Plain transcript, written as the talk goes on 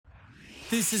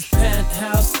This is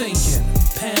penthouse thinking,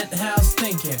 penthouse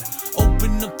thinking.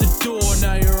 Open up the door,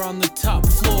 now you're on the top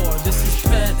floor. This is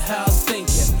penthouse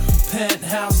thinking,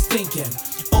 penthouse thinking.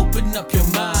 Open up your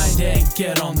mind and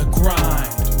get on the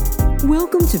grind.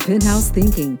 Welcome to Penthouse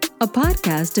Thinking, a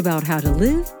podcast about how to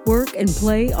live, work, and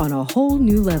play on a whole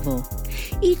new level.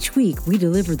 Each week, we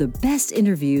deliver the best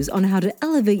interviews on how to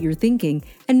elevate your thinking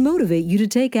and motivate you to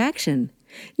take action.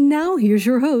 Now, here's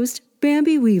your host,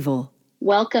 Bambi Weevil.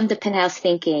 Welcome to Penthouse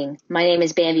Thinking. My name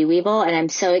is Bambi Weevil, and I'm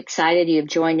so excited you have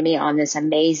joined me on this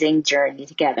amazing journey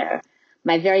together.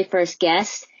 My very first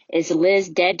guest is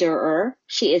Liz Dederer.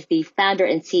 She is the founder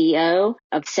and CEO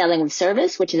of Selling with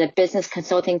Service, which is a business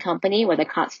consulting company with a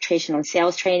concentration on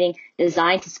sales training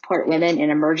designed to support women in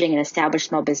emerging and established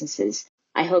small businesses.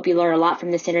 I hope you learn a lot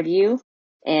from this interview,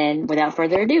 and without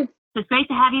further ado. It's great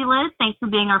to have you, Liz. Thanks for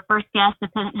being our first guest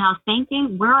at Penthouse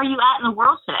Thinking. Where are you at in the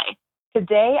world today?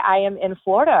 Today, I am in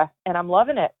Florida, and I'm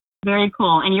loving it. Very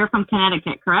cool. And you're from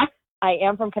Connecticut, correct? I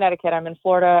am from Connecticut. I'm in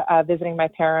Florida visiting my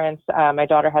parents. My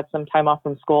daughter had some time off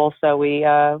from school, so we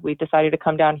decided to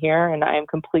come down here, and I am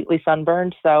completely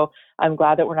sunburned, so I'm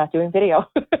glad that we're not doing video.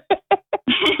 Well,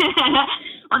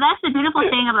 that's the beautiful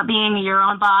thing about being your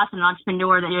own boss and an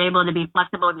entrepreneur, that you're able to be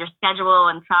flexible with your schedule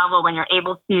and travel when you're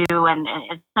able to, and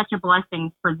it's such a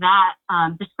blessing for that.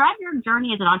 Describe your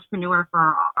journey as an entrepreneur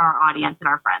for our audience and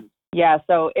our friends. Yeah,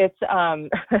 so it's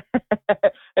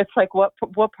it's like what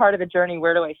part of the journey,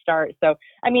 where do I start? So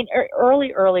I mean,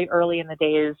 early in the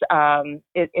days,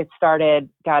 it started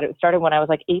when I was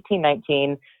like 18,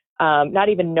 19, not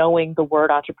even knowing the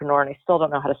word entrepreneur, and I still don't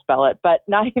know how to spell it, but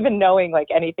not even knowing like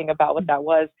anything about what that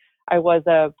was. I was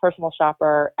a personal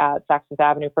shopper at Saks Fifth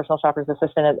Avenue, personal shopper's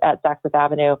assistant at Saks Fifth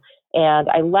Avenue, and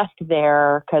I left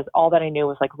there because all that I knew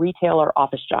was like retail or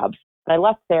office jobs. And I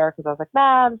left there because I was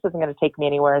like, this isn't going to take me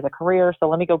anywhere as a career. So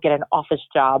let me go get an office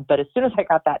job. But as soon as I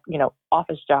got that,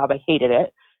 office job, I hated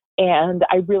it. And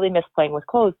I really missed playing with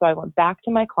clothes. So I went back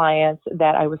to my clients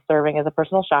that I was serving as a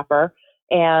personal shopper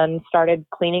and started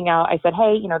cleaning out. I said,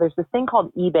 hey, there's this thing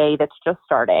called eBay that's just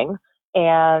starting,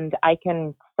 and I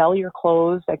can sell your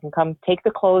clothes. I can come take the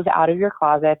clothes out of your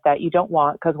closet that you don't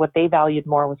want, because what they valued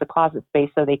more was the closet space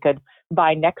so they could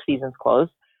buy next season's clothes.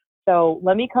 So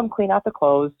let me come clean out the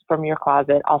clothes from your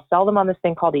closet. I'll sell them on this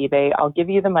thing called eBay. I'll give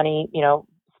you the money,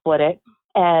 split it.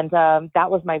 And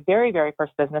that was my very, very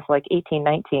first business, like 18,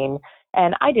 19.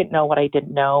 And I didn't know what I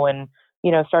didn't know, and,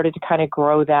 started to kind of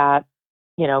grow that,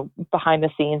 behind the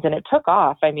scenes. And it took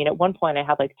off. I mean, at one point I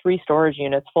had like 3 storage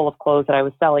units full of clothes that I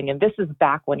was selling. And this is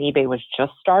back when eBay was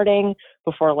just starting,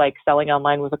 before like selling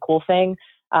online was a cool thing.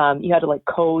 You had to like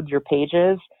code your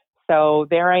pages. So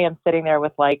there I am sitting there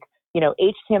with like,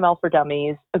 HTML for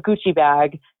dummies, a Gucci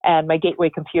bag, and my gateway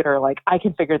computer. Like, I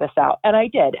can figure this out. And I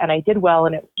did well.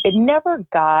 And it never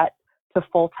got to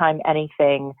full-time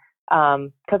anything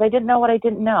because I didn't know what I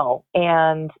didn't know.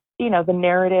 And, the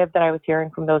narrative that I was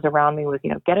hearing from those around me was,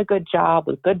 get a good job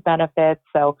with good benefits.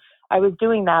 So I was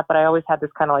doing that, but I always had this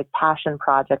kind of like passion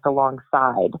project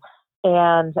alongside.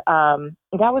 And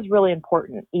that was really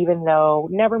important, even though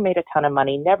never made a ton of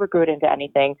money, never grew it into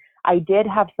anything. I did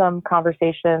have some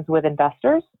conversations with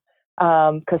investors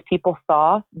because people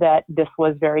saw that this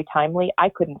was very timely. I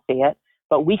couldn't see it,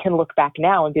 but we can look back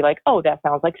now and be like, oh, that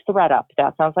sounds like ThreadUp.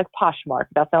 That sounds like Poshmark.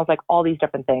 That sounds like all these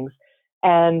different things.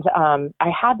 And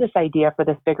I had this idea for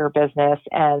this bigger business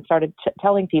and started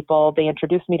telling people. They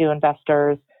introduced me to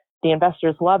investors. The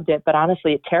investors loved it, but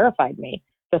honestly, it terrified me.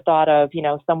 The thought of,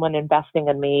 someone investing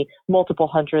in me multiple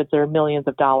hundreds or millions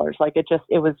of dollars. Like it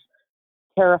was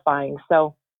terrifying.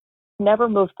 So never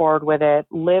moved forward with it,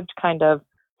 lived kind of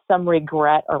some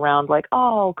regret around like,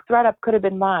 oh, ThreadUp could have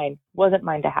been mine. Wasn't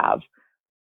mine to have.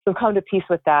 So come to peace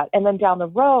with that. And then down the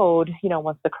road,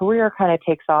 once the career kind of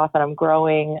takes off and I'm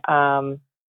growing,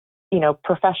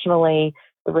 professionally,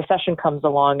 the recession comes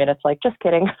along and it's like, just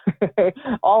kidding.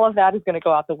 All of that is going to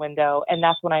go out the window. And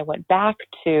that's when I went back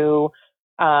to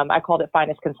I called it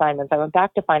Finest Consignments. I went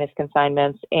back to Finest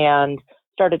Consignments and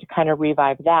started to kind of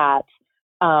revive that.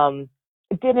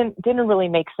 It didn't really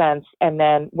make sense. And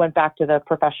then went back to the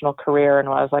professional career and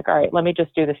I was like, all right, let me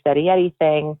just do the Steady Eddie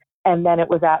thing. And then it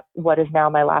was at what is now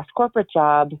my last corporate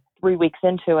job. 3 weeks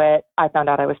into it, I found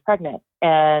out I was pregnant.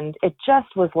 And it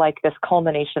just was like this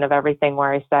culmination of everything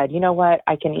where I said, you know what,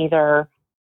 I can either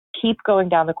keep going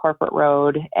down the corporate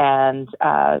road and,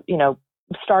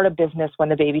 start a business when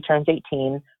the baby turns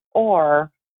 18, or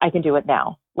I can do it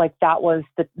now. Like that was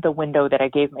the window that I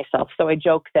gave myself. So I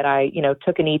joke that I,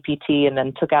 took an EPT and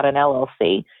then took out an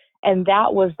LLC. And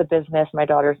that was the business. My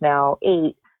daughter's now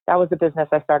 8. That was the business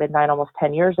I started 9, almost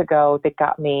 10 years ago that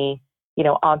got me,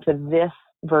 onto this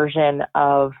version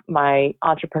of my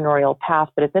entrepreneurial path,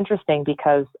 but it's interesting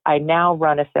because I now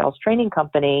run a sales training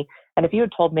company. And if you had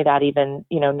told me that even,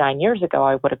 9 years ago,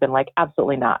 I would have been like,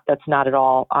 absolutely not. That's not at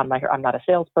all on I'm not a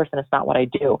salesperson. It's not what I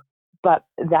do. But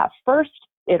that first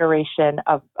iteration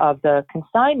of the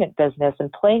consignment business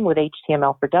and playing with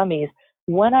HTML for Dummies,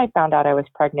 when I found out I was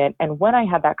pregnant and when I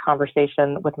had that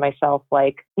conversation with myself,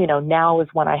 like, now is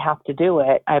when I have to do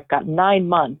it. I've got 9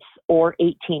 months or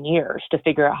 18 years to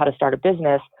figure out how to start a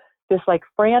business. This like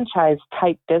franchise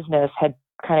type business had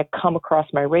kind of come across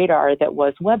my radar that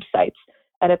was websites.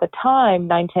 And at the time,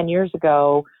 9-10 years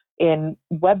ago in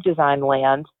web design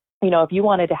land, if you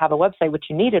wanted to have a website, which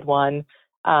you needed one,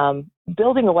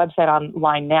 building a website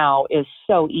online now is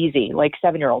so easy. Like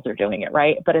 7-year-olds are doing it,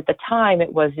 right? But at the time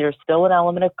there's still an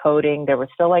element of coding. There was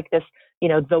still like this,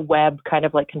 the web kind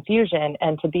of like confusion.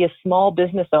 And to be a small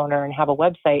business owner and have a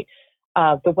website,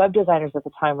 the web designers at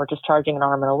the time were just charging an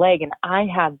arm and a leg. And I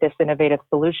had this innovative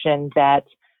solution that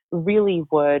really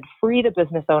would free the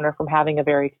business owner from having a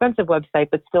very expensive website,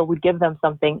 but still would give them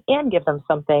something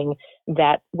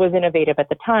that was innovative at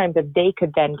the time that they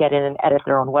could then get in and edit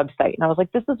their own website. And I was like,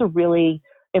 this is a really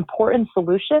important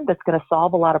solution that's going to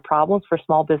solve a lot of problems for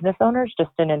small business owners,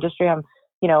 just an industry I'm,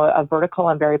 a vertical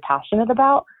I'm very passionate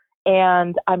about.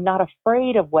 And I'm not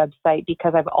afraid of website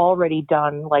because I've already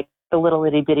done like the little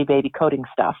itty bitty baby coding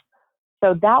stuff.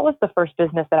 So that was the first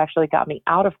business that actually got me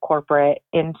out of corporate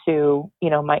into,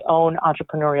 my own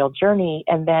entrepreneurial journey.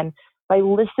 And then by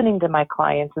listening to my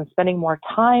clients and spending more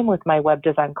time with my web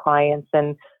design clients,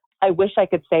 and I wish I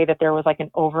could say that there was like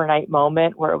an overnight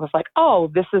moment where it was like,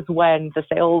 oh, this is when the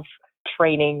sales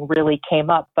training really came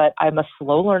up, but I'm a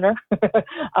slow learner.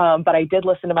 But I did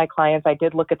listen to my clients. I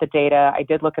did look at the data. I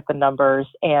did look at the numbers,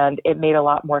 and it made a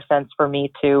lot more sense for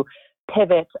me to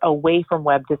pivot away from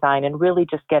web design and really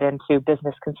just get into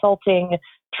business consulting,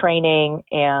 training,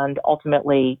 and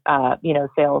ultimately,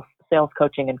 sales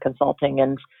coaching and consulting.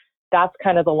 And that's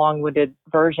kind of the long-winded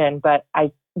version, but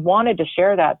I wanted to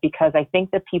share that because I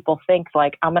think that people think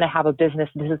like, I'm going to have a business.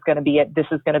 This is going to be it. This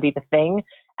is going to be the thing.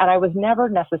 And I was never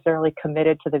necessarily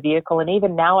committed to the vehicle. And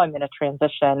even now I'm in a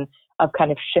transition of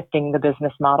kind of shifting the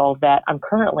business model that I'm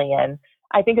currently in.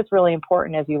 I think it's really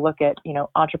important as you look at,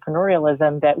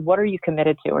 entrepreneurialism, that what are you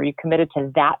committed to? Are you committed to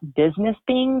that business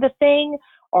being the thing?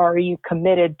 Or are you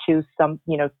committed to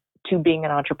to being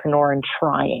an entrepreneur and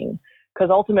trying? Because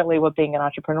ultimately what being an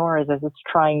entrepreneur is it's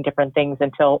trying different things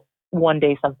until one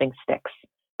day something sticks,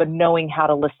 but knowing how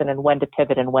to listen and when to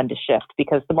pivot and when to shift,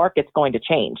 because the market's going to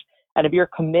change. And if you're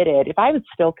committed, if I was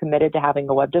still committed to having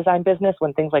a web design business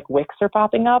when things like Wix are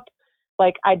popping up,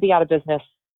 like I'd be out of business,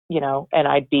 and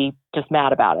I'd be just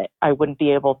mad about it. I wouldn't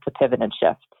be able to pivot and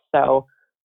shift. So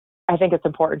I think it's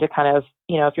important to kind of,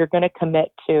 if you're going to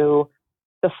commit to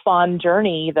the fun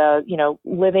journey,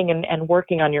 living and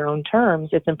working on your own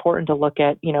terms, it's important to look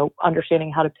at,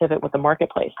 understanding how to pivot with the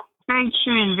marketplace. Very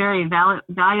true and very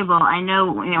valuable. I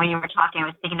know, when you were talking, I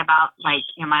was thinking about my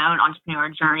own entrepreneur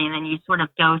journey, and then you sort of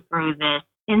go through this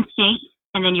instinct,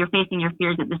 and then you're facing your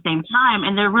fears at the same time.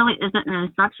 And there really isn't an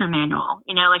instruction manual.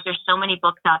 There's so many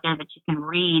books out there that you can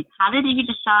read. How did you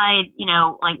decide,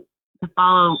 to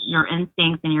follow your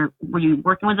instincts? And were you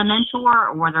working with a mentor,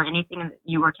 or were there anything that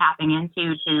you were tapping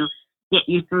into to get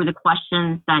you through the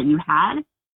questions that you had?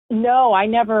 No, I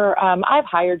never, I've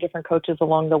hired different coaches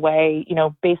along the way,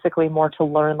 basically more to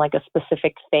learn like a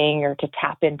specific thing or to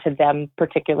tap into them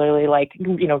particularly, like,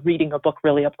 reading a book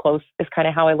really up close is kind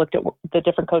of how I looked at the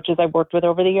different coaches I've worked with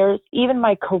over the years. Even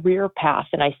my career path,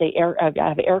 and I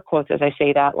have air quotes as I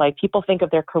say that, like people think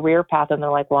of their career path and they're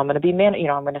like, well, I'm going to be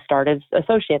I'm going to start as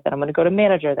associate, then I'm going to go to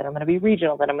manager, then I'm going to be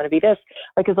regional, then I'm going to be this,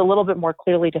 like it's a little bit more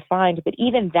clearly defined. But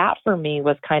even that for me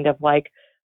was kind of like,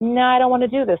 no, I don't want to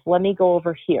do this. Let me go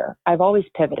over here. I've always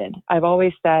pivoted. I've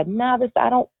always said,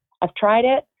 I've tried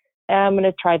it and I'm going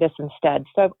to try this instead.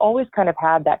 So I've always kind of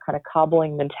had that kind of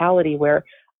cobbling mentality where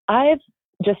I've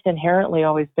just inherently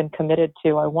always been committed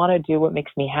to, I want to do what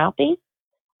makes me happy.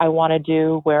 I want to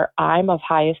do where I'm of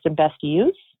highest and best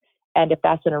use. And if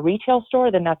that's in a retail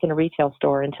store, then that's in a retail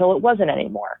store until it wasn't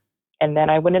anymore. And then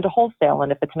I went into wholesale.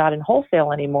 And if it's not in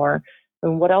wholesale anymore,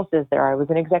 and what else is there? I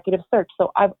was in executive search.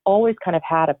 So I've always kind of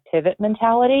had a pivot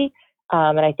mentality.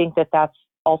 And I think that that's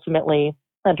ultimately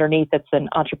underneath, it's an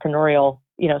entrepreneurial,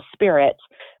 spirit.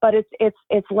 But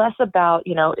it's less about,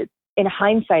 in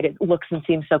hindsight, it looks and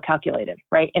seems so calculated,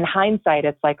 right? In hindsight,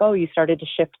 it's like, oh, you started to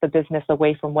shift the business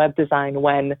away from web design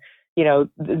when,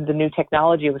 the new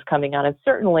technology was coming on. And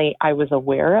certainly I was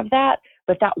aware of that,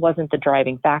 but that wasn't the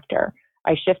driving factor.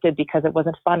 I shifted because it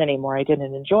wasn't fun anymore. I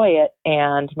didn't enjoy it.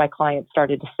 And my clients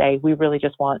started to say, we really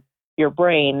just want your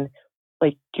brain.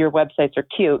 like your websites are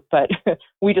cute, but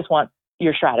we just want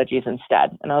your strategies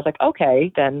instead. And I was like,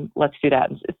 okay, then let's do that.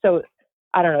 And so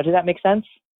I don't know. Does that make sense?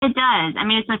 It does. I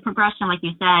mean, it's a progression, like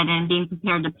you said, and being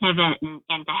prepared to pivot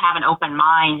and to have an open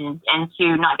mind and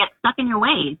to not get stuck in your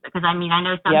ways. Because I mean, I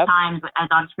know sometimes as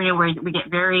entrepreneurs, we get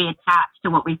very attached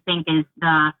to what we think is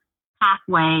the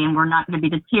pathway, and we're not going to be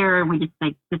deterred. We just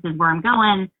think this is where I'm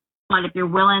going. But if you're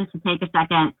willing to take a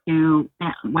second to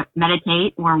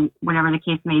meditate or whatever the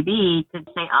case may be, to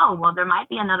say, oh, well, there might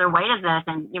be another way to this,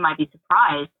 and you might be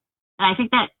surprised. And I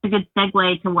think that's a good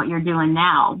segue to what you're doing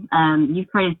now. You've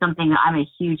created something that I'm a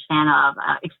huge fan of.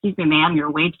 Excuse me, ma'am,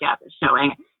 your wage gap is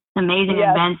showing. It's amazing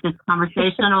event, this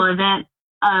conversational event.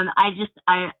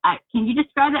 Can you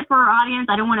describe it for our audience?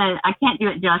 I can't do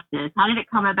it justice. How did it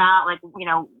come about? Like,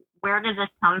 where did this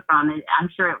come from? I'm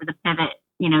sure it was a pivot,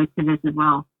 to this as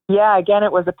well. Yeah, again,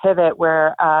 it was a pivot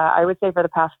where I would say for the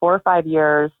past 4 or 5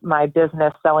 years, my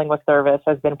business Selling with Service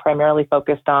has been primarily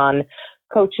focused on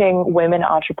coaching women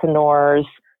entrepreneurs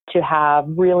to have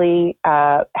really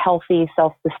healthy,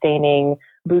 self-sustaining,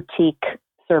 boutique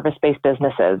service-based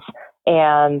businesses.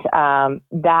 And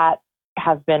that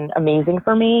has been amazing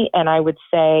for me. And I would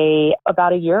say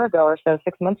about a year ago or so,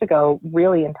 6 months ago,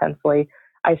 really intensely,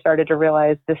 I started to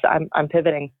realize I'm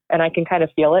pivoting, and I can kind of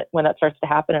feel it when that starts to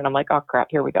happen. And I'm like, oh crap,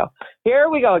 here we go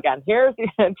again. Here's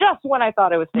just when I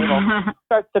thought it was stable,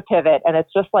 starts to pivot. And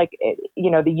it's just like,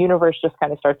 the universe just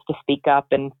kind of starts to speak up,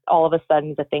 and all of a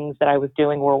sudden the things that I was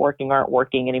doing aren't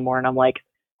working anymore. And I'm like,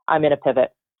 I'm in a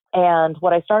pivot. And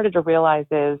what I started to realize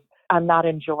is I'm not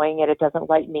enjoying it. It doesn't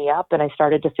light me up. And I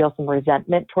started to feel some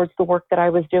resentment towards the work that I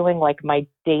was doing. Like my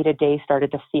day-to-day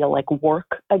started to feel like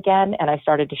work again. And I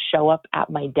started to show up at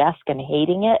my desk and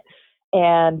hating it.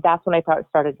 And that's when I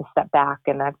started to step back.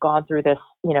 And I've gone through this,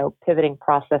 pivoting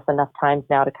process enough times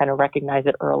now to kind of recognize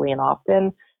it early and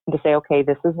often and to say, okay,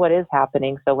 this is what is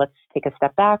happening. So let's take a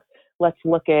step back. Let's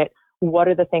look at what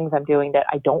are the things I'm doing that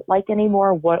I don't like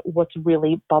anymore? What's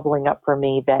really bubbling up for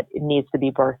me that needs to be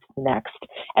birthed next?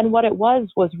 And what it was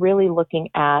really looking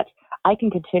at, I can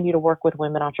continue to work with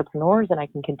women entrepreneurs and I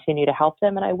can continue to help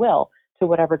them, and I will to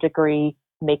whatever degree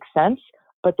makes sense.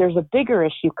 But there's a bigger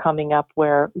issue coming up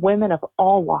where women of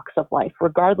all walks of life,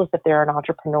 regardless if they're an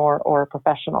entrepreneur or a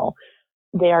professional,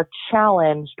 they are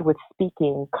challenged with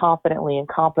speaking confidently and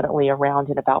competently around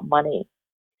and about money.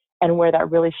 And where that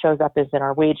really shows up is in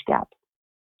our wage gap.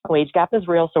 Wage gap is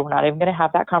real, so we're not even going to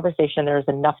have that conversation. There's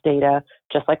enough data,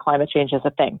 just like climate change is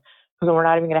a thing. So we're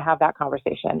not even going to have that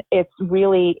conversation. It's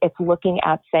looking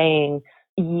at saying,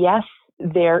 yes,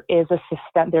 there's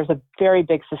a very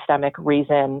big systemic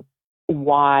reason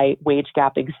why wage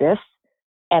gap exists.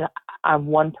 And I'm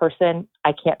one person.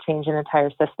 I can't change an entire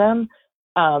system.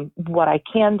 What I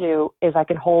can do is I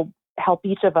can help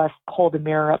each of us hold a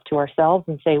mirror up to ourselves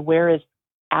and say, where is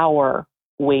our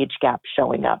wage gap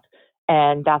showing up?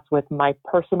 And that's with my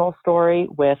personal story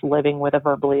with living with a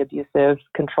verbally abusive,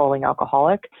 controlling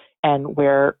alcoholic, and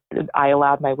where I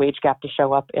allowed my wage gap to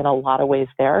show up in a lot of ways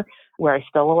there, where I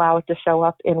still allow it to show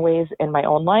up in ways in my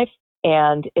own life.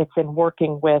 And it's in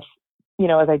working with,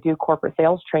 as I do corporate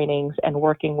sales trainings and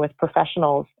working with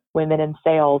professionals, women in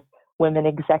sales, women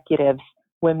executives,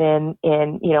 women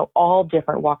in, all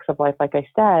different walks of life. Like I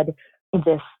said,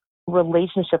 this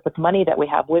relationship with money that we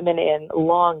have, women in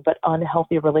long but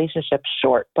unhealthy relationships,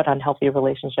 short but unhealthy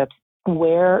relationships.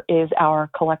 Where is our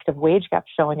collective wage gap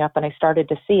showing up? And I started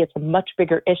to see it's a much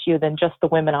bigger issue than just the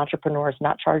women entrepreneurs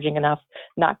not charging enough,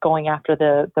 not going after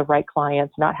the right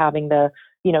clients, not having the,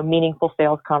 meaningful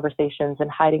sales conversations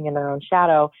and hiding in their own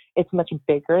shadow. It's much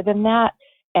bigger than that.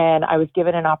 And I was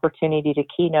given an opportunity to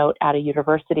keynote at a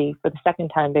university for the second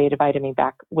time. They invited me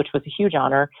back, which was a huge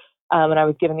honor. And I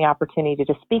was given the opportunity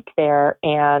to speak there.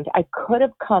 And I could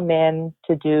have come in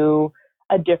to do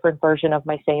a different version of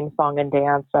my same song and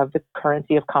dance of the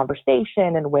currency of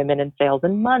conversation and women in sales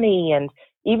and money. And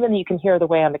even you can hear the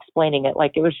way I'm explaining it.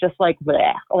 Like, it was just like,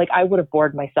 bleh. Like I would have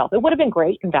bored myself. It would have been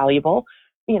great and valuable,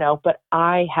 but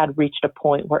I had reached a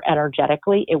point where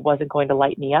energetically it wasn't going to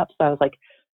light me up. So I was like,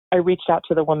 I reached out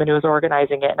to the woman who was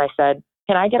organizing it and I said,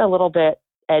 can I get a little bit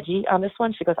edgy on this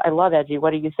one? She goes, I love edgy.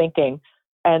 What are you thinking?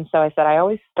 And so I said, I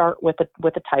always start with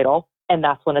a title. And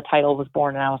that's when the title was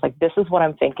born. And I was like, this is what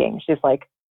I'm thinking. She's like,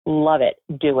 love it.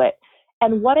 Do it.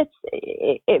 And what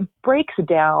it breaks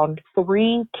down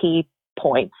 3 key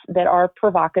points that are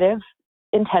provocative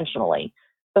intentionally.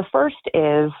 The first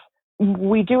is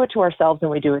we do it to ourselves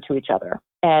and we do it to each other.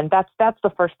 And that's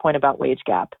the first point about wage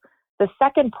gap. The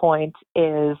second point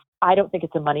is I don't think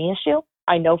it's a money issue.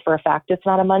 I know for a fact it's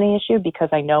not a money issue because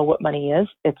I know what money is.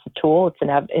 It's a tool.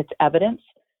 It's evidence.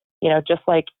 Just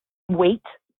like weight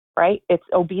right?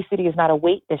 Obesity is not a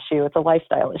weight issue. It's a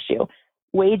lifestyle issue.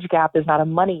 Wage gap is not a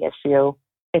money issue.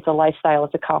 It's a lifestyle.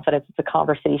 It's a confidence. It's a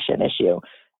conversation issue.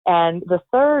 And the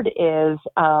third is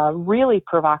really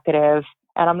provocative.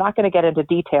 And I'm not going to get into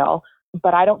detail,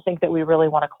 but I don't think that we really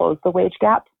want to close the wage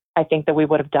gap. I think that we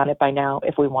would have done it by now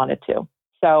if we wanted to.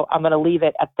 So I'm going to leave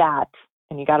it at that.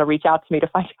 And you got to reach out to me to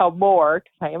find out more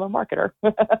because I am a marketer.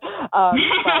 But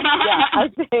yeah, I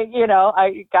think,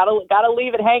 I gotta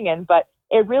leave it hanging. But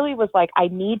it really was like, I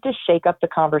need to shake up the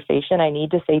conversation. I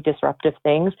need to say disruptive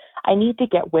things. I need to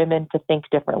get women to think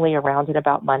differently around and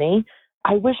about money.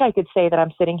 I wish I could say that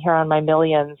I'm sitting here on my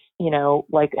millions,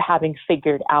 like having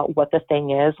figured out what the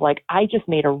thing is. Like I just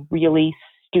made a really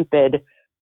stupid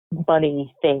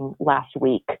money thing last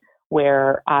week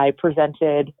where I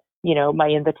presented, my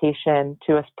invitation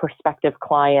to a prospective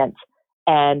client.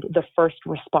 And the first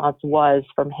response was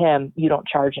from him, "You don't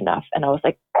charge enough." And I was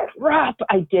like, crap,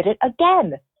 I did it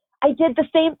again. I did the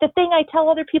thing I tell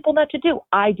other people not to do.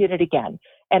 I did it again.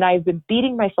 And I've been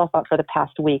beating myself up for the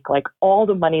past week, like all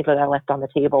the money that I left on the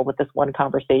table with this one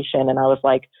conversation. And I was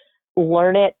like,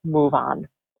 learn it, move on.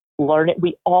 Learn it.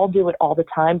 We all do it all the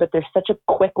time, but there's such a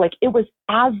quick, it was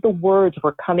as the words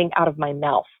were coming out of my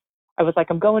mouth. I was like,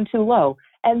 I'm going too low.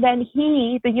 And then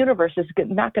the universe is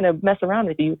not going to mess around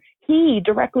with you. He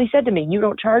directly said to me, "You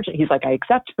don't charge it." He's like, "I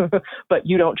accept, but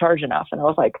you don't charge enough." And I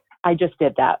was like, I just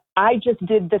did that. I just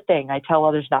did the thing I tell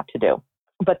others not to do.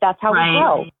 But that's how we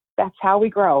grow. That's how we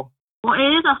grow. Well,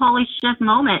 it is a holy shift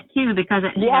moment too, because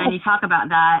you talk about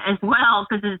that as well,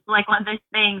 because it's like one of those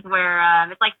things where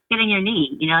it's like getting your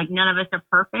knee. Like none of us are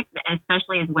perfect,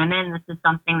 especially as women. This is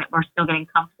something that we're still getting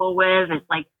comfortable with. It's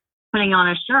like putting on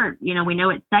a shirt. We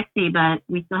know it's sexy, but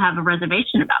we still have a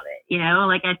reservation about it.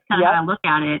 Like that's kind of how I look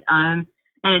at it. And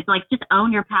it's like just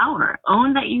own your power.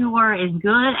 Own that you are as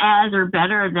good as or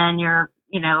better than your,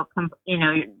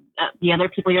 the other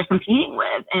people you're competing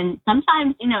with. And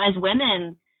sometimes, as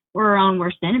women, we're our own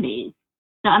worst enemies.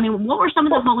 So, what were some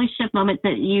of the holy shift moments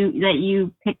that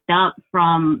you picked up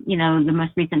from, the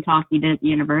most recent talk you did at the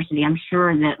university? I'm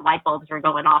sure that light bulbs were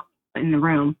going off in the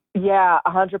room. Yeah,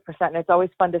 100%. And it's always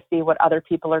fun to see what other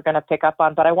people are going to pick up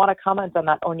on. But I want to comment on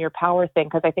that own your power thing,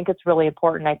 because I think it's really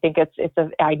important. I think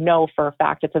I know for a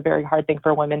fact it's a very hard thing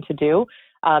for women to do.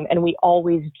 And we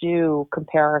always do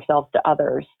compare ourselves to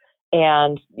others,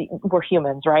 and we're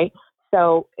humans, right?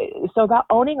 So about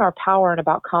owning our power and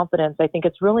about confidence, I think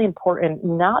it's really important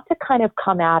not to kind of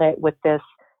come at it with this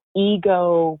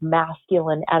ego,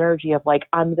 masculine energy of like,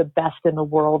 I'm the best in the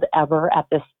world ever at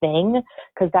this thing,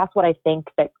 because that's what I think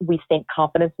that we think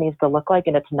confidence needs to look like,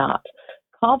 and it's not.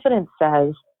 Confidence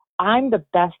says, I'm the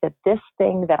best at this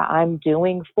thing that I'm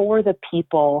doing for the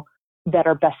people that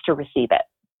are best to receive it.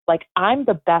 Like, I'm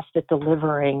the best at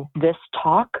delivering this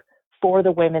talk for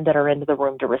the women that are in the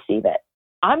room to receive it.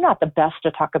 I'm not the best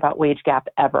to talk about wage gap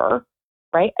ever,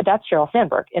 right? That's Sheryl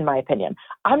Sandberg, in my opinion.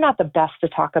 I'm not the best to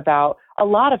talk about a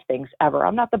lot of things ever.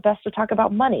 I'm not the best to talk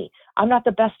about money. I'm not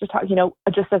the best to talk,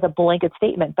 just as a blanket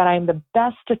statement, but I'm the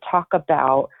best to talk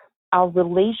about our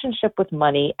relationship with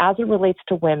money as it relates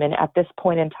to women at this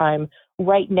point in time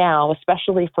right now,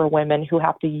 especially for women who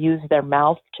have to use their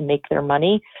mouth to make their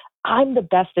money. I'm the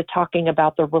best at talking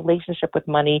about the relationship with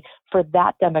money for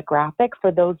that demographic,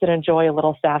 for those that enjoy a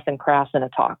little sass and crass in a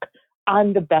talk.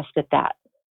 I'm the best at that.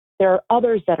 There are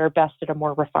others that are best at a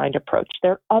more refined approach.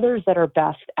 There are others that are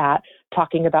best at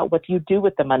talking about what do you do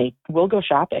with the money. We'll go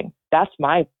shopping. That's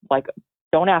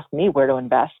don't ask me where to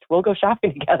invest. We'll go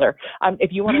shopping together.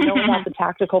 If you want to know about the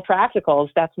tactical practicals,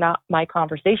 that's not my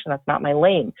conversation. That's not my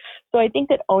lane. So I think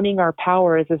that owning our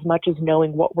power is as much as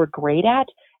knowing what we're great at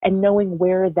and knowing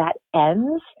where that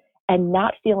ends and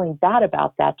not feeling bad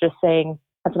about that. Just saying,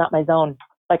 that's not my zone.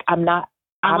 Like, I'm not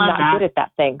good at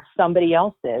that thing. Somebody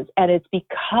else is. And it's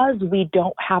because we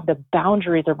don't have the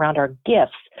boundaries around our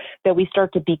gifts that we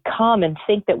start to become and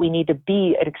think that we need to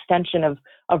be an extension of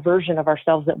a version of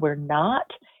ourselves that we're not.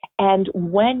 And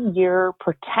when you're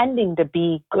pretending to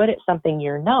be good at something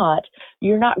you're not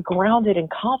grounded in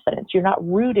confidence. You're not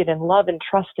rooted in love and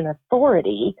trust and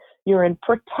authority. You're in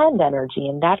pretend energy.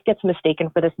 And that gets mistaken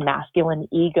for this masculine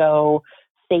ego,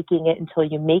 faking it until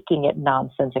you're making it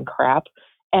nonsense and crap.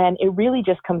 And it really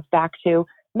just comes back to,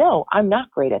 no, I'm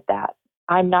not great at that.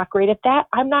 I'm not great at that.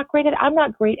 I'm not great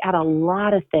at a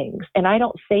lot of things. And I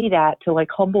don't say that to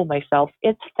humble myself.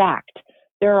 It's fact.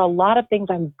 There are a lot of things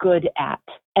I'm good at.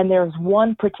 And there's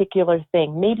one particular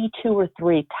thing, maybe two or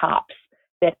three tops,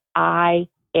 that I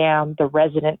am the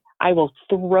resident. I will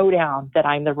throw down that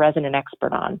I'm the resident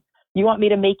expert on. You want me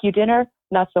to make you dinner?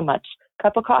 Not so much.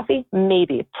 Cup of coffee?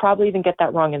 Maybe. Probably even get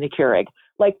that wrong in the Keurig.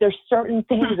 There's certain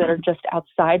things that are just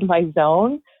outside my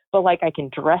zone, but like I can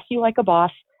dress you like a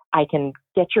boss. I can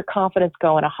get your confidence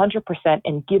going 100%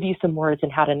 and give you some words on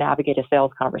how to navigate a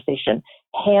sales conversation.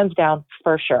 Hands down,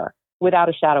 for sure, without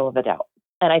a shadow of a doubt.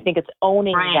 And I think it's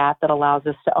owning that allows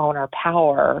us to own our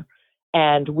power.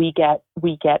 And we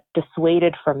get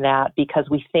dissuaded from that because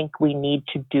we think we need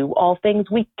to do all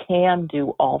things. We can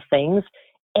do all things.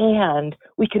 And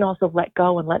we can also let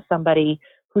go and let somebody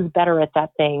who's better at that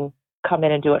thing come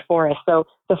in and do it for us. So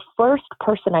the first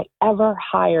person I ever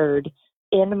hired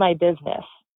in my business,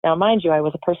 now mind you, I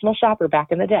was a personal shopper back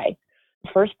in the day.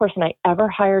 The first person I ever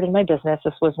hired in my business,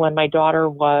 this was when my daughter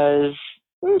was,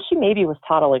 she maybe was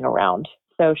toddling around.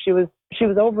 So she was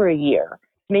over a year,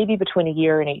 maybe between a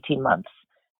year and 18 months.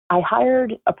 I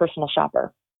hired a personal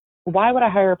shopper. Why would I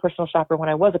hire a personal shopper when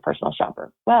I was a personal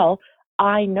shopper? Well,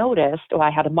 I noticed, I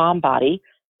had a mom body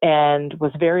and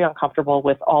was very uncomfortable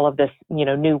with all of this,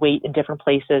 new weight in different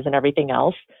places and everything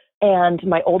else. And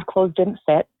my old clothes didn't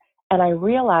fit. And I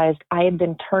realized I had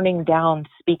been turning down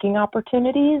speaking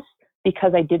opportunities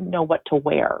because I didn't know what to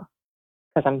wear,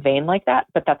 because I'm vain like that,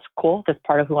 but that's cool. That's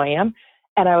part of who I am.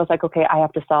 And I was like, okay, I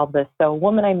have to solve this. So a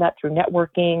woman I met through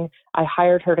networking, I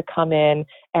hired her to come in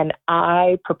and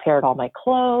I prepared all my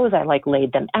clothes. I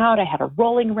laid them out. I had a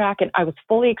rolling rack and I was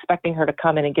fully expecting her to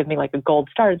come in and give me like a gold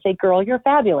star and say, girl, you're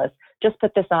fabulous. Just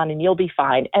put this on and you'll be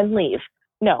fine and leave.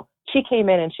 No, she came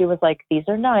in and she was like, these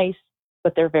are nice,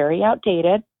 but they're very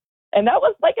outdated. And that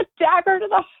was like a dagger to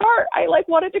the heart. I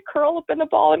wanted to curl up in the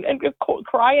ball and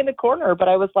cry in the corner. But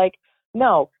I was like,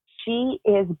 no, she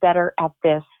is better at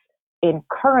this in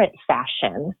current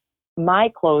fashion. My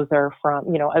clothes are from,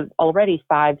 already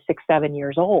 5, 6, 7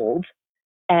 years old,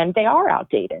 and they are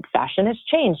outdated. Fashion has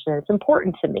changed and it's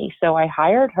important to me. So I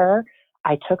hired her.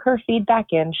 I took her feedback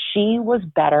in. She was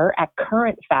better at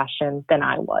current fashion than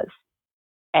I was.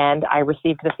 And I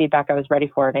received the feedback I was ready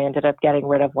for. And I ended up getting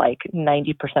rid of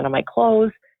 90% of my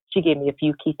clothes. She gave me a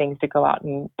few key things to go out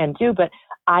and do, but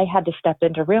I had to step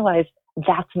in to realize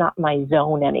that's not my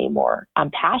zone anymore.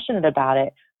 I'm passionate about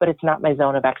it, but it's not my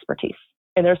zone of expertise.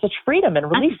 And there's such freedom in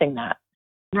releasing that.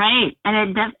 Right.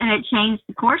 And it changed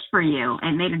the course for you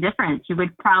and made a difference. You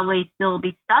would probably still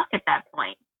be stuck at that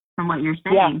point from what you're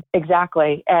saying. Yeah,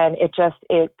 exactly. And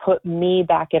it put me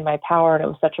back in my power. And it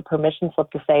was such a permission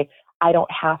slip to say, I don't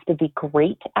have to be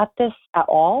great at this at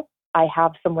all. I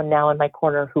have someone now in my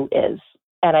corner who is.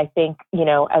 And I think,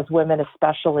 as women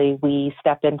especially, we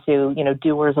step into,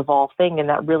 doers of all things, and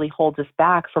that really holds us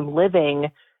back from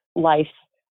living life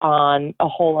on a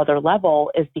whole other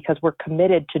level, is because we're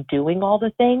committed to doing all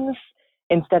the things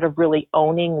instead of really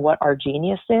owning what our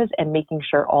genius is and making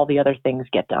sure all the other things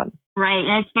get done. Right.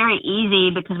 And it's very easy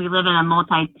because we live in a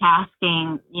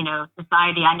multitasking,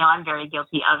 society. I know I'm very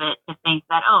guilty of it, to think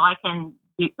that, I can,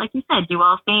 like you said, do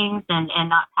all things and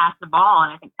not pass the ball.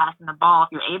 And I think passing the ball, if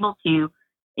you're able to,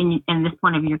 in this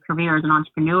point of your career as an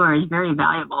entrepreneur, is very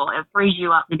valuable. It frees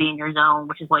you up to be in your zone,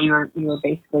 which is what you were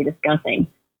basically discussing.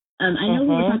 I know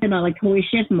we were talking about holy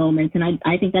shift moments, and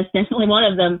I think that's definitely one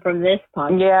of them from this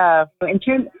podcast. Yeah. In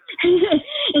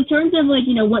terms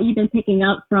of what you've been picking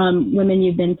up from women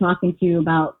you've been talking to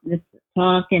about this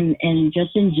talk and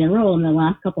just in general in the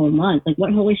last couple of months,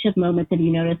 what holy shift moments have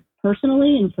you noticed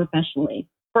personally and professionally?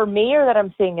 For me, or that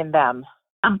I'm seeing in them?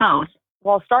 Both.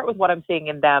 Well, I'll start with what I'm seeing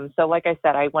in them. So like I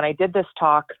said, when I did this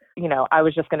talk, I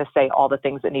was just going to say all the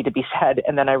things that need to be said.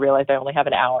 And then I realized I only have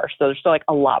an hour. So there's still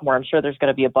a lot more. I'm sure there's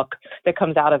going to be a book that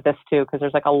comes out of this too, because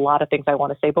there's a lot of things I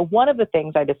want to say. But one of the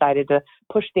things I decided to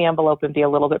push the envelope and be a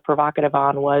little bit provocative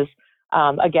on was,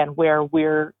 again, where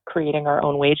we're creating our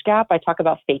own wage gap. I talk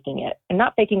about faking it, and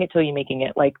not faking it till you're making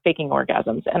it, like faking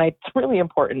orgasms. And it's really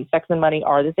important. Sex and money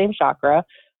are the same chakra.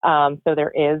 So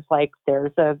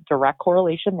there's a direct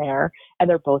correlation there, and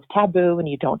they're both taboo and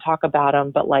you don't talk about them,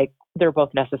 but they're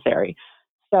both necessary.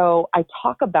 So I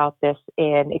talk about this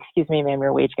in Excuse Me, Ma'am,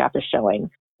 Your Wage Gap is Showing.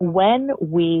 When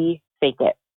we fake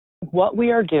it, what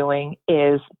we are doing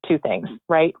is two things,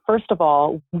 right? First of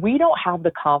all, we don't have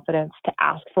the confidence to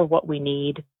ask for what we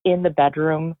need in the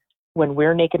bedroom when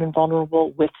we're naked and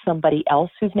vulnerable with somebody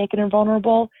else who's naked and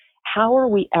vulnerable. How are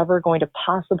we ever going to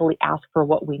possibly ask for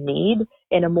what we need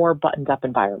in a more buttoned up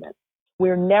environment?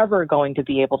 We're never going to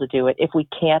be able to do it if we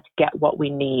can't get what we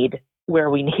need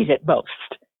where we need it most,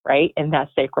 right? In that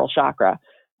sacral chakra.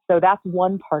 So that's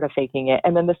one part of faking it.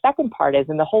 And then the second part is,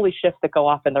 and the holy shifts that go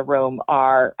off in the room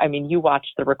are, you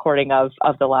watched the recording of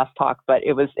the last talk, but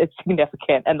it's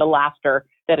significant. And the laughter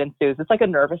that ensues, it's like a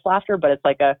nervous laughter, but it's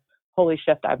like a holy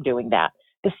shift, I'm doing that.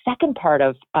 The second part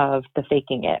of the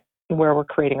faking it, where we're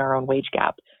creating our own wage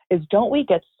gap, is don't we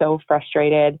get so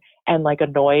frustrated and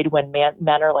annoyed when men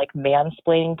are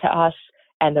mansplaining to us,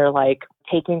 and they're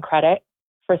taking credit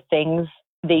for things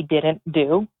they didn't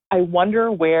do, I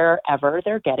wonder wherever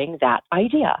they're getting that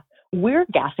idea. We're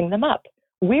gassing them up.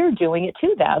 We're doing it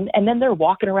to them. And then they're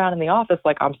walking around in the office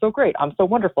like, I'm so great. I'm so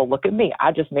wonderful. Look at me.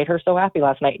 I just made her so happy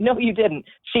last night. No, you didn't.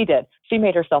 She did. She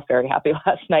made herself very happy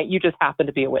last night. You just happened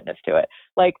to be a witness to it.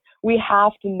 Like, we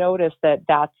have to notice that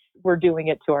we're doing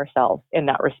it to ourselves in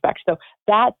that respect. So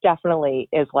that definitely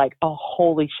is like a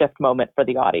holy shift moment for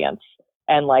the audience.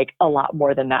 And like a lot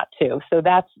more than that too. So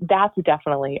that's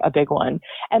definitely a big one.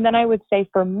 And then I would say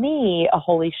for me, a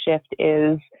holy shift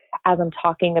is, as I'm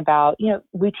talking about,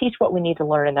 we teach what we need to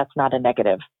learn, and that's not a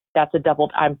negative. That's a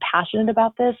doubled, I'm passionate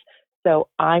about this. So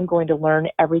I'm going to learn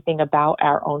everything about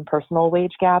our own personal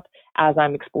wage gap as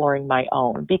I'm exploring my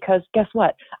own, because guess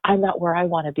what? I'm not where I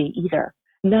want to be either.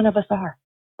 None of us are.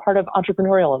 Part of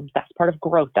entrepreneurialism, that's part of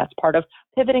growth. That's part of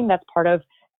pivoting. That's part of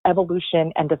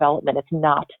evolution and development. It's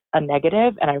not a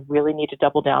negative, and I really need to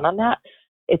double down on that.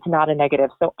 It's not a negative.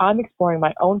 So I'm exploring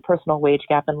my own personal wage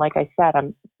gap. And like I said,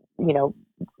 I'm,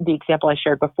 the example I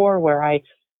shared before where I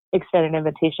extended an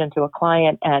invitation to a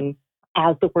client, and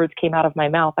as the words came out of my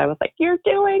mouth, I was like, you're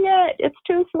doing it. It's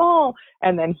too small.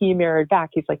 And then he mirrored back.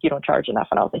 He's like, you don't charge enough.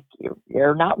 And I was like,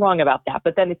 you're not wrong about that.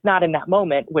 But then it's not in that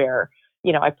moment where,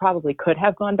 I probably could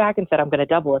have gone back and said, I'm going to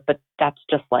double it. But that's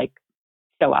just like,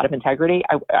 so out of integrity,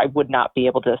 I would not be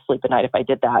able to sleep at night if I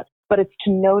did that. But it's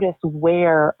to notice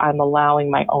where I'm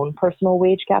allowing my own personal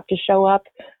wage gap to show up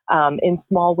in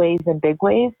small ways and big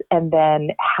ways, and then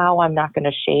how I'm not going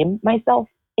to shame myself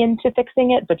into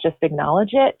fixing it, but just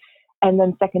acknowledge it. And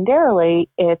then secondarily,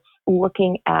 it's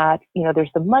looking at, there's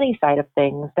the money side of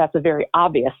things. That's a very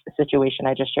obvious situation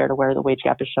I just shared of where the wage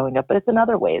gap is showing up, but it's in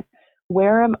other ways.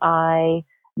 Where am I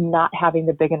not having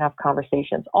the big enough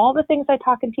conversations? All the things I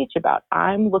talk and teach about,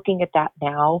 I'm looking at that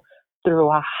now through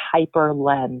a hyper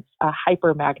lens, a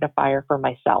hyper magnifier for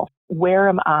myself. Where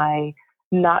am I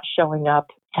not showing up,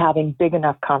 having big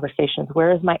enough conversations?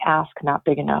 Where is my ask not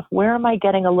big enough? Where am I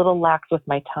getting a little lax with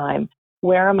my time?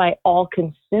 Where am I all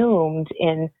consumed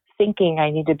in thinking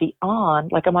I need to be on,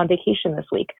 like I'm on vacation this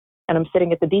week and I'm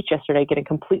sitting at the beach yesterday getting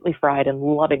completely fried and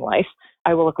loving life.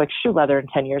 I will look like shoe leather in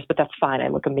 10 years, but that's fine. I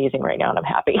look amazing right now and I'm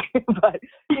happy. But,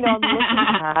 I'm looking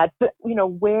at,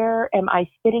 where am I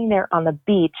sitting there on the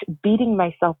beach, beating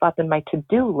myself up in my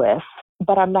to-do list,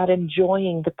 but I'm not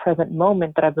enjoying the present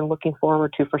moment that I've been looking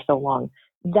forward to for so long.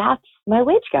 That's my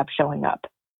wage gap showing up.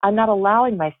 I'm not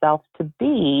allowing myself to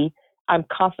be, I'm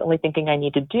constantly thinking I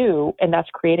need to do, and that's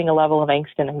creating a level of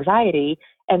angst and anxiety,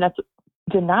 and that's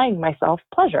denying myself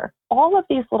pleasure. All of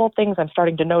these little things I'm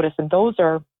starting to notice, and those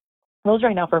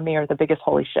right now for me are the biggest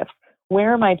holy shifts.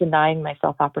 Where am I denying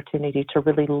myself opportunity to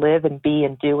really live and be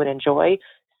and do and enjoy,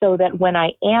 so that when I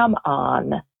am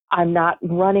on, I'm not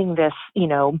running this,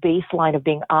 baseline of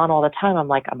being on all the time. I'm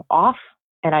like, I'm off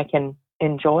and I can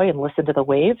enjoy and listen to the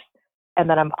waves. And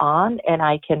then I'm on and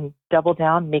I can double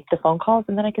down, make the phone calls,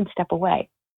 and then I can step away.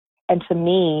 And to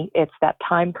me, it's that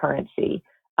time currency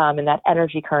and that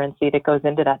energy currency that goes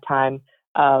into that time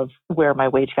of where my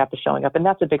wage gap is showing up. And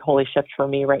that's a big holy shift for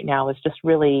me right now, is just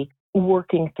really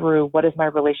working through what is my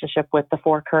relationship with the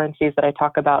four currencies that I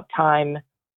talk about: time,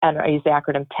 and I use the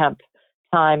acronym TEMP,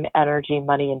 time, energy,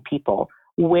 money, and people.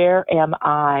 Where am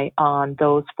I on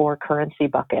those four currency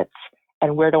buckets?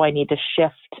 And where do I need to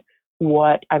shift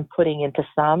what I'm putting into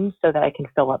some so that I can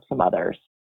fill up some others?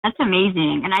 That's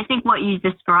amazing. And I think what you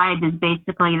described is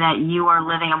basically that you are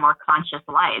living a more conscious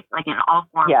life, like in all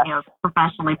forms, Yes.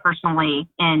 Professionally, personally,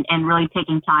 and really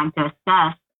taking time to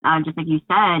assess, just like you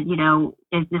said,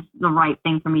 is this the right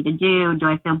thing for me to do? Do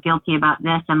I feel guilty about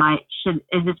this?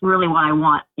 Is this really what I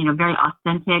want? Very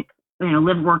authentic,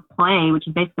 live, work, play, which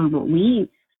is basically what we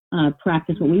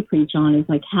practice, what we preach on, is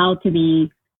like how to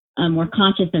be more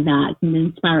conscious of that and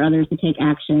inspire others to take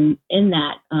action in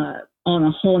that on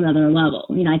a whole nother level.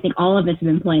 I think all of us have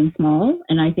been playing small,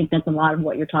 and I think that's a lot of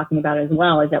what you're talking about as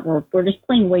well, is that we're just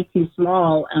playing way too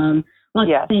small. While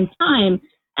Yes. at the same time,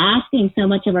 asking so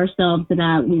much of ourselves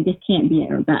that we just can't be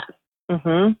at our best.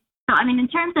 Mm-hmm. So, in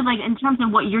terms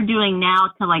of what you're doing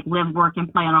now to like live, work,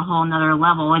 and play on a whole nother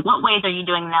level, like what ways are you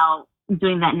doing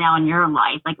that now in your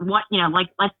life? Like what,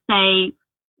 let's say,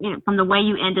 from the way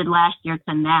you ended last year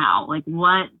to now, like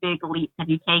what big leaps have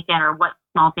you taken, or what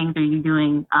small things are you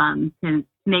doing to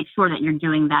make sure that you're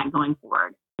doing that going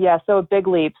forward? Yeah, so a big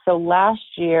leap. So last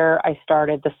year I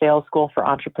started the Sales School for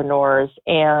Entrepreneurs,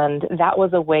 and that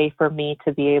was a way for me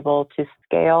to be able to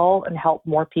scale and help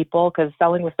more people, because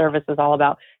selling with service is all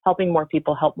about helping more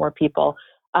people, help more people.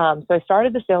 So I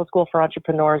started the Sales School for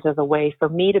Entrepreneurs as a way for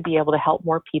me to be able to help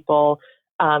more people,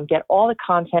 get all the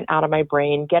content out of my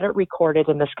brain, get it recorded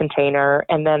in this container.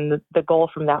 And then the goal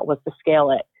from that was to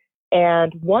scale it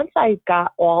And once I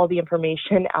got all the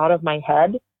information out of my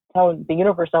head, how the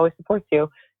universe always supports you.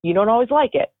 You don't always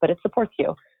like it, but it supports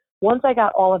you. Once I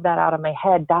got all of that out of my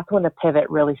head, that's when the pivot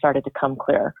really started to come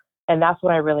clear. And that's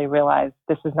when I really realized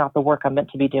this is not the work I'm meant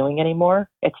to be doing anymore.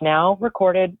 It's now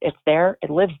recorded. It's there. It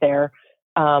lives there.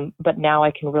 But now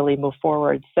I can really move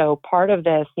forward. So part of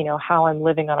this, how I'm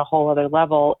living on a whole other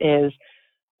level is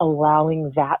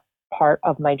allowing that part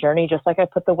of my journey, just like I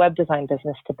put the web design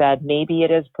business to bed. Maybe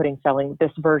it is putting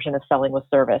this version of selling with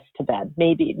service to bed.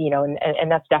 Maybe, and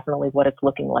that's definitely what it's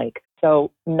looking like.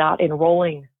 So not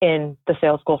enrolling in the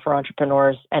sales school for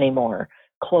entrepreneurs anymore,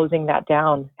 closing that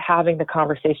down, having the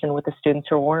conversation with the students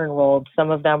who were enrolled.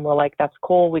 Some of them were like, that's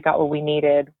cool. We got what we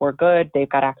needed. We're good. They've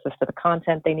got access to the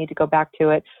content. They need to go back to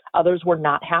it. Others were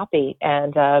not happy.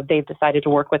 And they've decided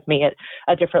to work with me at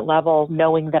a different level,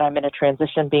 knowing that I'm in a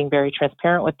transition, being very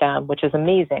transparent with them, which is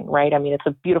amazing, right? I mean, it's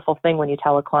a beautiful thing when you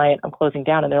tell a client I'm closing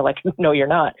down and they're like, no, you're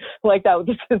not. Like that,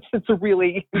 it's a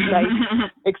really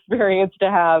nice experience to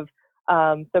have.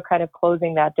 So kind of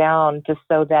closing that down just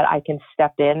so that I can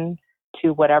step in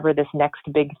to whatever this next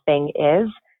big thing is.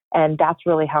 And that's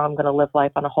really how I'm going to live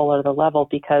life on a whole other level,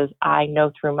 because I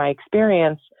know through my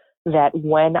experience that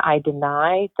when I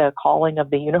deny the calling of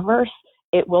the universe,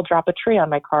 it will drop a tree on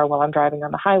my car while I'm driving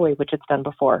on the highway, which it's done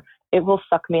before. It will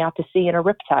suck me out to sea in a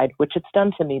riptide, which it's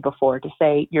done to me before, to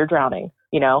say, you're drowning,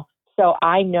 So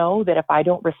I know that if I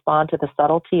don't respond to the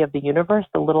subtlety of the universe,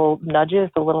 the little nudges,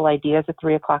 the little ideas at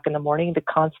 3:00 in the morning, the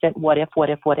constant what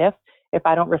if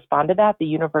I don't respond to that, the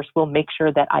universe will make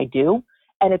sure that I do.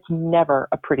 And it's never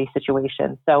a pretty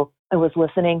situation. So I was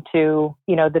listening to,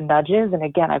 the nudges. And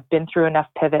again, I've been through enough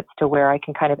pivots to where I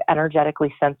can kind of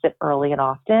energetically sense it early and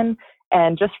often.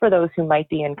 And just for those who might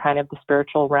be in kind of the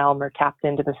spiritual realm or tapped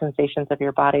into the sensations of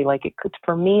your body,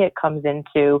 for me, it comes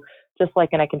into just like,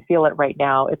 and I can feel it right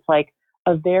now. It's like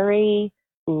a very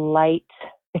light,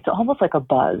 it's almost like a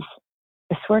buzz.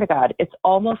 I swear to God, it's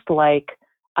almost like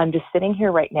I'm just sitting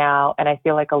here right now and I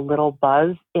feel like a little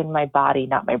buzz in my body,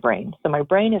 not my brain. So my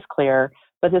brain is clear,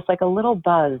 but there's like a little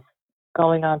buzz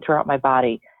going on throughout my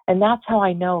body. And that's how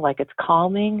I know, it's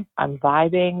calming, I'm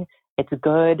vibing, it's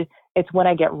good. It's when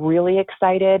I get really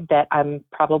excited that I'm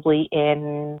probably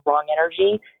in wrong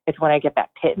energy. It's when I get that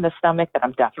pit in the stomach that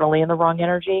I'm definitely in the wrong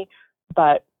energy.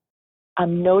 But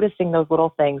I'm noticing those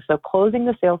little things. So closing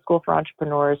the sales school for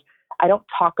entrepreneurs, I don't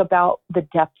talk about the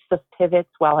depths of pivots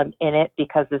while I'm in it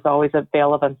because there's always a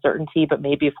veil of uncertainty, but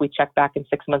maybe if we check back in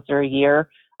 6 months or a year,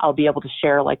 I'll be able to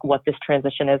share what this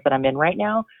transition is that I'm in right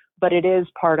now. But it is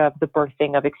part of the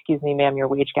birthing of, excuse me, ma'am, your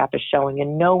wage gap is showing,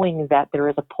 and knowing that there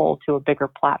is a pull to a bigger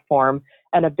platform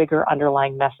and a bigger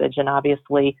underlying message, and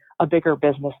obviously a bigger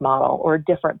business model or a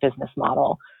different business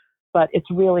model. But it's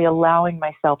really allowing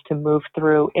myself to move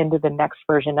through into the next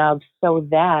version of, so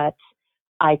that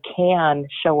I can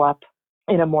show up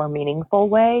in a more meaningful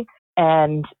way,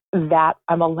 and that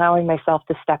I'm allowing myself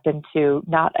to step into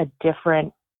not a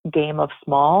different game of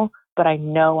small, but I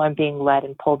know I'm being led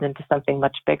and pulled into something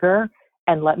much bigger.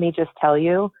 And let me just tell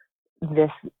you,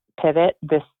 this pivot,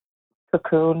 this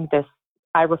cocoon,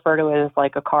 I refer to it as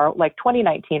like a car,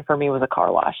 2019 for me was a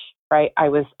car wash, right? I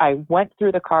went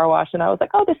through the car wash and I was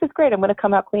like, oh, this is great. I'm going to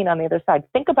come out clean on the other side.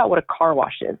 Think about what a car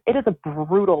wash is. It is a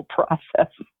brutal process.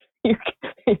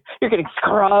 You're getting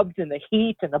scrubbed and the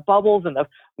heat and the bubbles and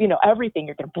everything.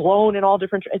 You're getting blown in all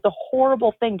different. It's a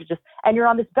horrible thing and you're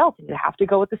on this belt and you have to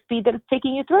go with the speed that it's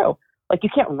taking you through. You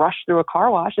can't rush through a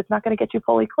car wash. It's not going to get you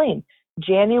fully clean.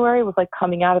 January was like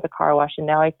coming out of the car wash. And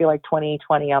now I feel like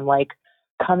 2020, I'm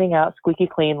coming out squeaky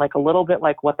clean, a little bit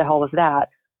what the hell was that?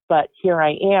 But here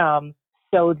I am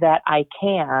so that I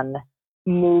can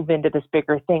move into this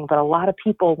bigger thing. But a lot of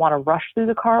people want to rush through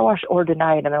the car wash or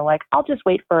deny it. And they're like, I'll just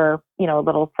wait for, a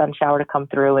little sun shower to come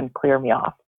through and clear me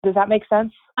off. Does that make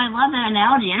sense? I love that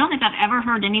analogy. I don't think I've ever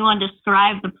heard anyone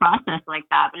describe the process like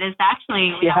that, but it's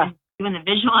actually, I was doing the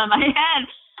visual in my head.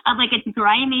 I'm it's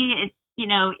grimy. It's,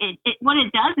 what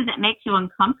it does is it makes you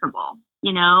uncomfortable,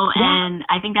 and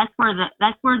I think that's where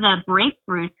the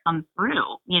breakthroughs come through,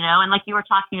 and like you were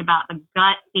talking about the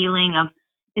gut feeling of,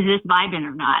 is this vibing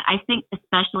or not? I think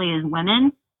especially as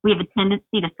women, we have a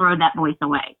tendency to throw that voice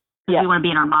away. We want to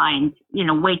be in our mind,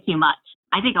 way too much.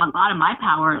 I think a lot of my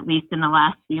power, at least in the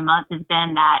last few months, has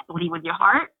been that lead with your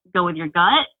heart, go with your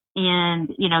gut, and,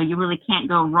 you really can't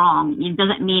go wrong. It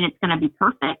doesn't mean it's going to be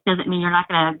perfect. Doesn't mean you're not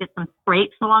going to get some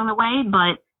scrapes along the way,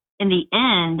 but in the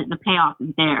end, the payoff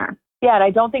is there. Yeah, and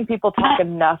I don't think people talk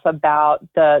enough about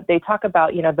they talk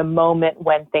about, the moment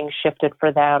when things shifted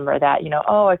for them, or that,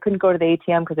 oh, I couldn't go to the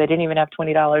ATM because I didn't even have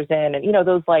 $20 in, and,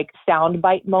 those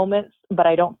soundbite moments. But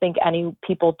I don't think any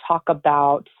people talk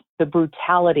about the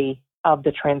brutality of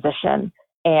the transition.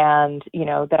 And,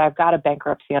 that I've got a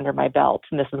bankruptcy under my belt.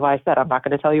 And this is why I said, I'm not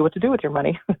going to tell you what to do with your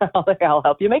money. I'll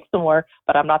help you make some more,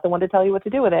 but I'm not the one to tell you what to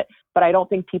do with it. But I don't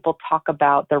think people talk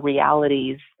about the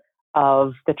realities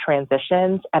of the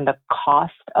transitions and the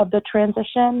cost of the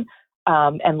transition,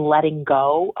 and letting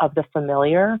go of the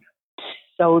familiar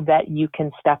so that you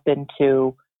can step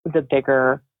into the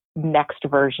bigger next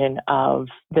version of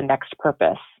the next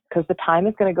purpose. Because the time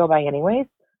is going to go by anyways.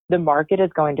 The market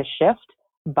is going to shift.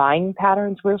 Buying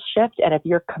patterns will shift. And if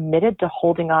you're committed to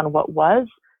holding on what was,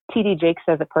 TD Jakes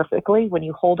says it perfectly. When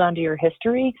you hold on to your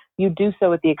history, you do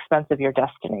so at the expense of your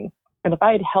destiny. And if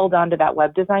I had held on to that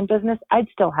web design business, I'd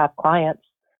still have clients,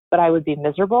 but I would be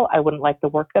miserable. I wouldn't like the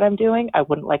work that I'm doing. I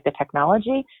wouldn't like the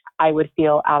technology. I would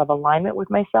feel out of alignment with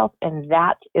myself. And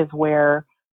that is where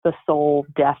the soul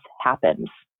death happens.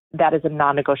 That is a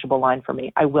non-negotiable line for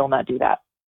me. I will not do that.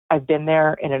 I've been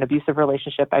there in an abusive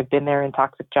relationship. I've been there in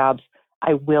toxic jobs.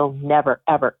 I will never,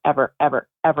 ever, ever, ever,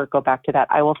 ever go back to that.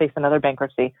 I will face another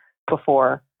bankruptcy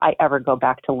before I ever go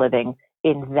back to living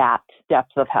in that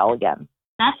depth of hell again.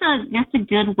 That's a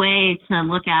good way to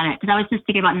look at it. Because I was just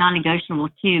thinking about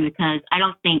non-negotiables too, because I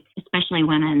don't think, especially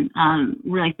women,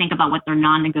 really think about what their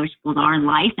non-negotiables are in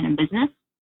life and in business.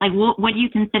 Like, what do you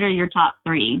consider your top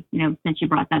three, since you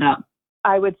brought that up?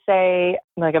 I would say,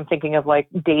 I'm thinking of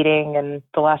dating and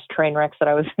the last train wrecks that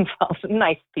I was involved in.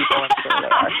 Nice people, I'm sure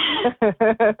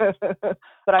they are.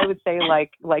 But I would say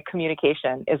like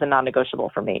communication is a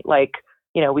non-negotiable for me.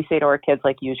 We say to our kids,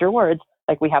 use your words.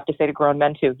 We have to say to grown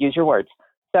men too, use your words.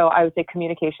 So I would say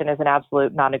communication is an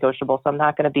absolute non-negotiable. So I'm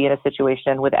not going to be in a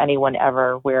situation with anyone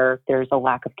ever where there's a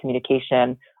lack of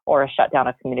communication or a shutdown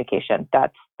of communication.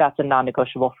 That's a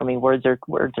non-negotiable for me. Words are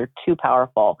too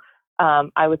powerful.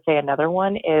 I would say another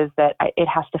one is that it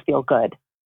has to feel good.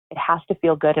 It has to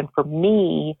feel good. And for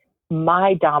me,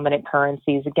 my dominant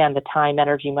currencies, again, the time,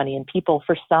 energy, money, and people.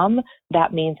 For some,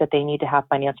 that means that they need to have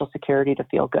financial security to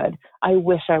feel good. I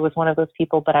wish I was one of those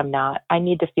people, but I'm not. I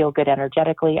need to feel good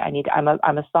energetically. I'm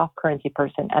a soft currency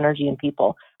person, energy and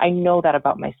people. I know that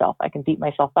about myself. I can beat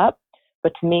myself up,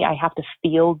 but to me, I have to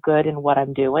feel good in what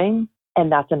I'm doing. And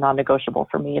that's a non-negotiable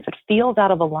for me. If it feels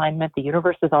out of alignment, the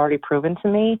universe has already proven to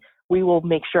me, we will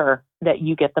make sure that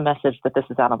you get the message that this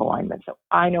is out of alignment. So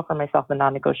I know for myself, the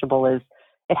non-negotiable is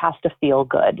it has to feel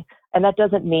good. And that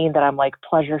doesn't mean that I'm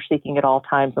pleasure seeking at all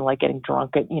times and getting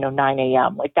drunk at, 9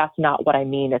 a.m. That's not what I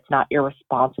mean. It's not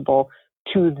irresponsible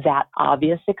to that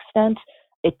obvious extent.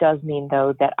 It does mean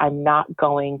though that I'm not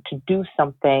going to do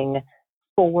something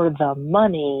for the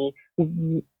money,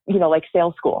 like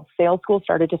sales school. Sales school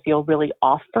started to feel really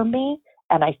off for me.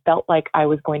 And I felt like I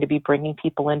was going to be bringing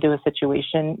people into a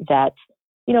situation that,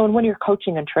 and when you're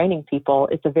coaching and training people,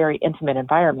 it's a very intimate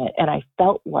environment. And I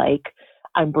felt like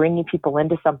I'm bringing people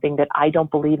into something that I don't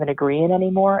believe and agree in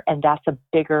anymore. And that's a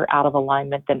bigger out of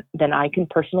alignment than I can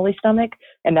personally stomach.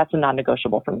 And that's a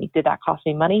non-negotiable for me. Did that cost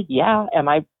me money? Yeah. Am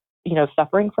I,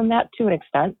 suffering from that to an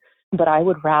extent? But I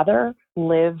would rather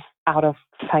live out of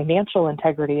financial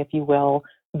integrity, if you will,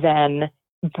 than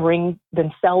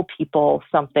sell people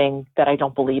something that I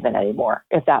don't believe in anymore,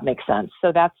 if that makes sense.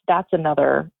 So that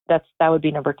would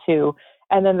be number two.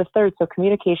 And then the third, so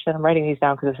communication, I'm writing these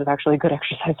down because this is actually a good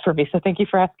exercise for me. So thank you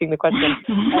for asking the question.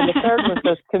 And the third one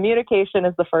says communication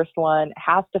is the first one,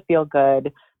 has to feel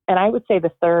good. And I would say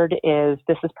the third is,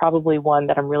 this is probably one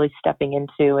that I'm really stepping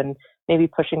into and maybe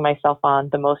pushing myself on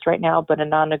the most right now, but a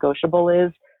non-negotiable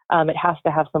is it has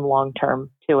to have some long-term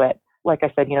to it. Like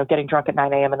I said, getting drunk at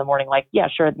 9 a.m. in the morning, yeah,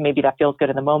 sure, maybe that feels good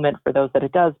in the moment for those that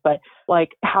it does, but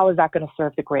how is that going to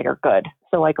serve the greater good?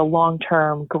 So a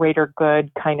long-term greater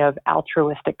good kind of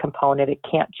altruistic component. It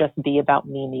can't just be about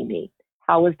me.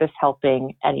 How is this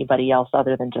helping anybody else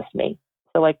other than just me?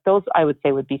 So those I would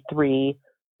say would be three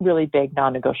really big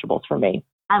non-negotiables for me.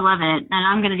 I love it. And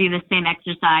I'm going to do the same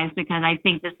exercise because I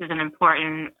think this is an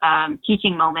important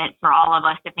teaching moment for all of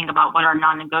us to think about what our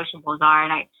non-negotiables are.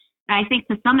 And I think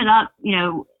to sum it up,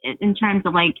 in terms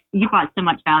of you brought so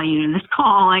much value in this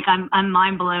call. I'm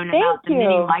mind blown about the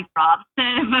many mic drops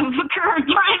that have occurred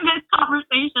during this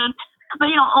conversation.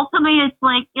 But ultimately, it's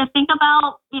think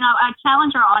about I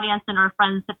challenge our audience and our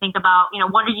friends to think about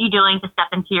what are you doing to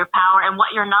step into your power and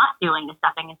what you're not doing to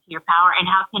stepping into your power, and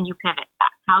how can you pivot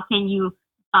back? How can you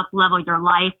up level your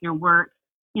life, your work?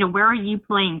 Where are you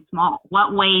playing small?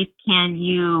 What ways can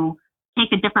you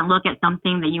take a different look at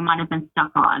something that you might have been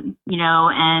stuck on,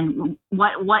 and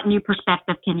what new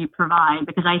perspective can you provide?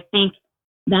 Because I think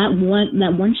that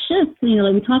one shift,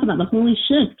 like we talk about, the holy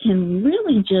shift can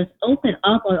really just open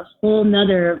up a whole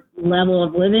nother level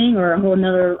of living or a whole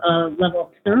nother level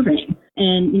of serving.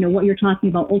 And, what you're talking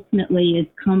about ultimately is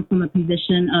come from a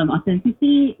position of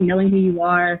authenticity, knowing who you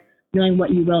are, knowing what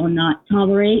you will and not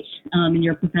tolerate in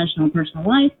your professional and personal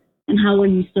life, and how will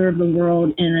you serve the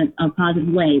world in a positive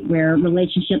way where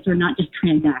relationships are not just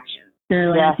transactions.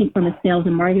 So I think from a sales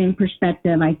and marketing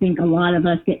perspective, I think a lot of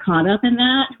us get caught up in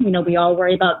that. We all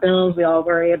worry about bills. We all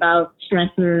worry about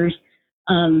stressors.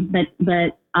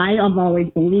 But I have always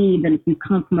believed that if you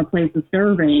come from a place of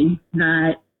serving,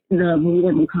 that the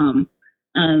reward will come.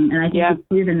 And I think you've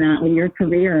proven that with your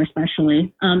career,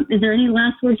 especially. Is there any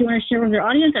last words you want to share with your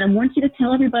audience? And I want you to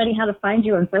tell everybody how to find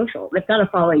you on social. They've got to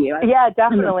follow you. Yeah,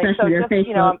 definitely. So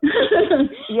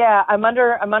I'm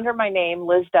under my name,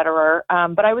 Liz Detterer.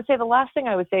 But I would say the last thing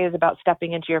I would say is about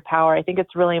stepping into your power. I think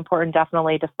it's really important,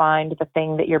 definitely, to find the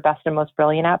thing that you're best and most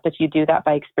brilliant at, but you do that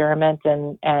by experiment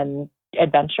and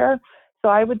adventure. So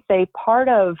I would say part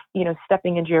of,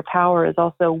 stepping into your power is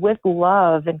also with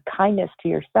love and kindness to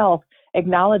yourself,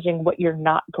 acknowledging what you're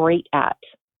not great at.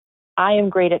 I am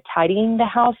great at tidying the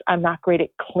house. I'm not great at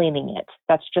cleaning it.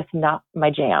 That's just not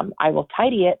my jam. I will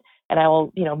tidy it and I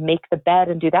will, make the bed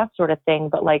and do that sort of thing.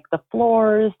 But like the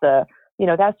floors, that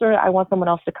sort of, I want someone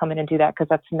else to come in and do that because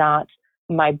that's not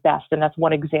my best. And that's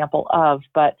one example of,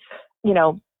 but,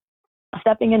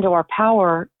 stepping into our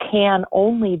power can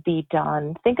only be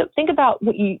done. Think about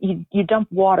what you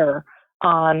dump water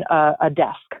on a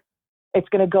desk. It's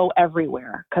going to go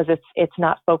everywhere because it's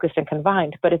not focused and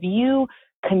confined. But if you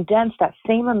condense that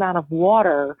same amount of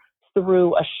water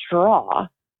through a straw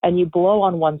and you blow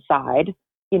on one side,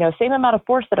 same amount of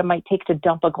force that it might take to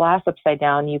dump a glass upside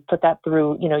down, you put that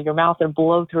through, your mouth and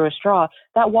blow through a straw,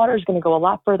 that water is going to go a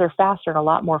lot further faster and a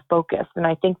lot more focused. And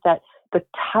I think that the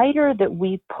tighter that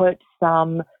we put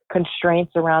some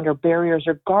constraints around or barriers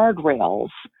or guardrails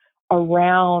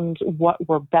around what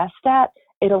we're best at,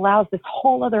 it allows this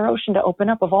whole other ocean to open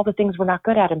up of all the things we're not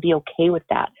good at and be okay with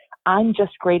that. I'm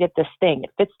just great at this thing.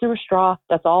 It fits through a straw.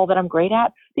 That's all that I'm great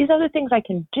at. These other things I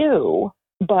can do,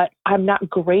 but I'm not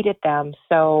great at them.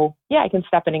 So I can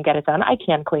step in and get it done. I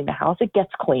can clean the house. It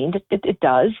gets cleaned. It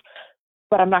does,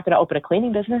 but I'm not going to open a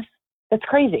cleaning business. That's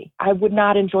crazy. I would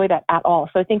not enjoy that at all.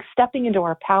 So I think stepping into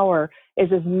our power is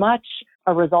as much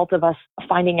a result of us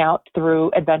finding out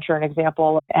through adventure and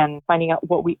example and finding out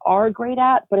what we are great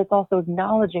at, but it's also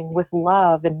acknowledging with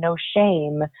love and no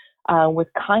shame, with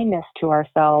kindness to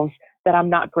ourselves that I'm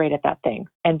not great at that thing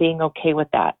and being okay with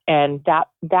that. And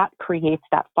that creates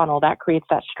that funnel, that creates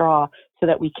that straw so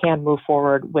that we can move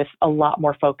forward with a lot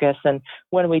more focus. And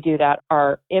when we do that,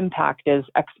 our impact is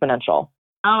exponential.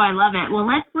 Oh, I love it. Well,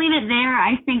 let's leave it there.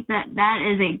 I think that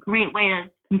is a great way to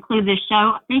conclude this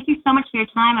show. Thank you so much for your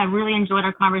time. I really enjoyed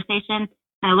our conversation.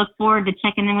 I look forward to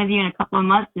checking in with you in a couple of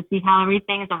months to see how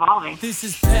everything is evolving. This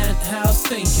is Penthouse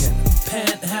Thinking.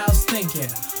 Penthouse Thinking.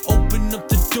 Open up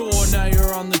the door, now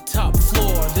you're on the top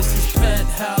floor. This is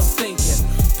Penthouse Thinking.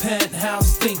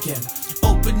 Penthouse Thinking.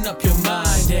 Open up your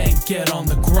mind and get on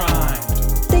the grind.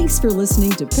 Thanks for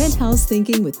listening to Penthouse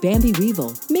Thinking with Bambi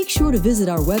Weevil. Make sure to visit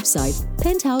our website,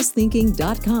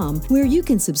 penthousethinking.com, where you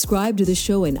can subscribe to the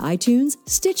show in iTunes,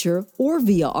 Stitcher, or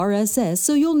via RSS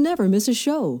so you'll never miss a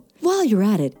show. While you're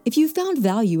at it, if you found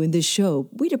value in this show,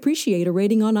 we'd appreciate a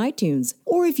rating on iTunes.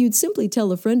 Or if you'd simply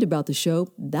tell a friend about the show,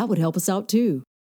 that would help us out too.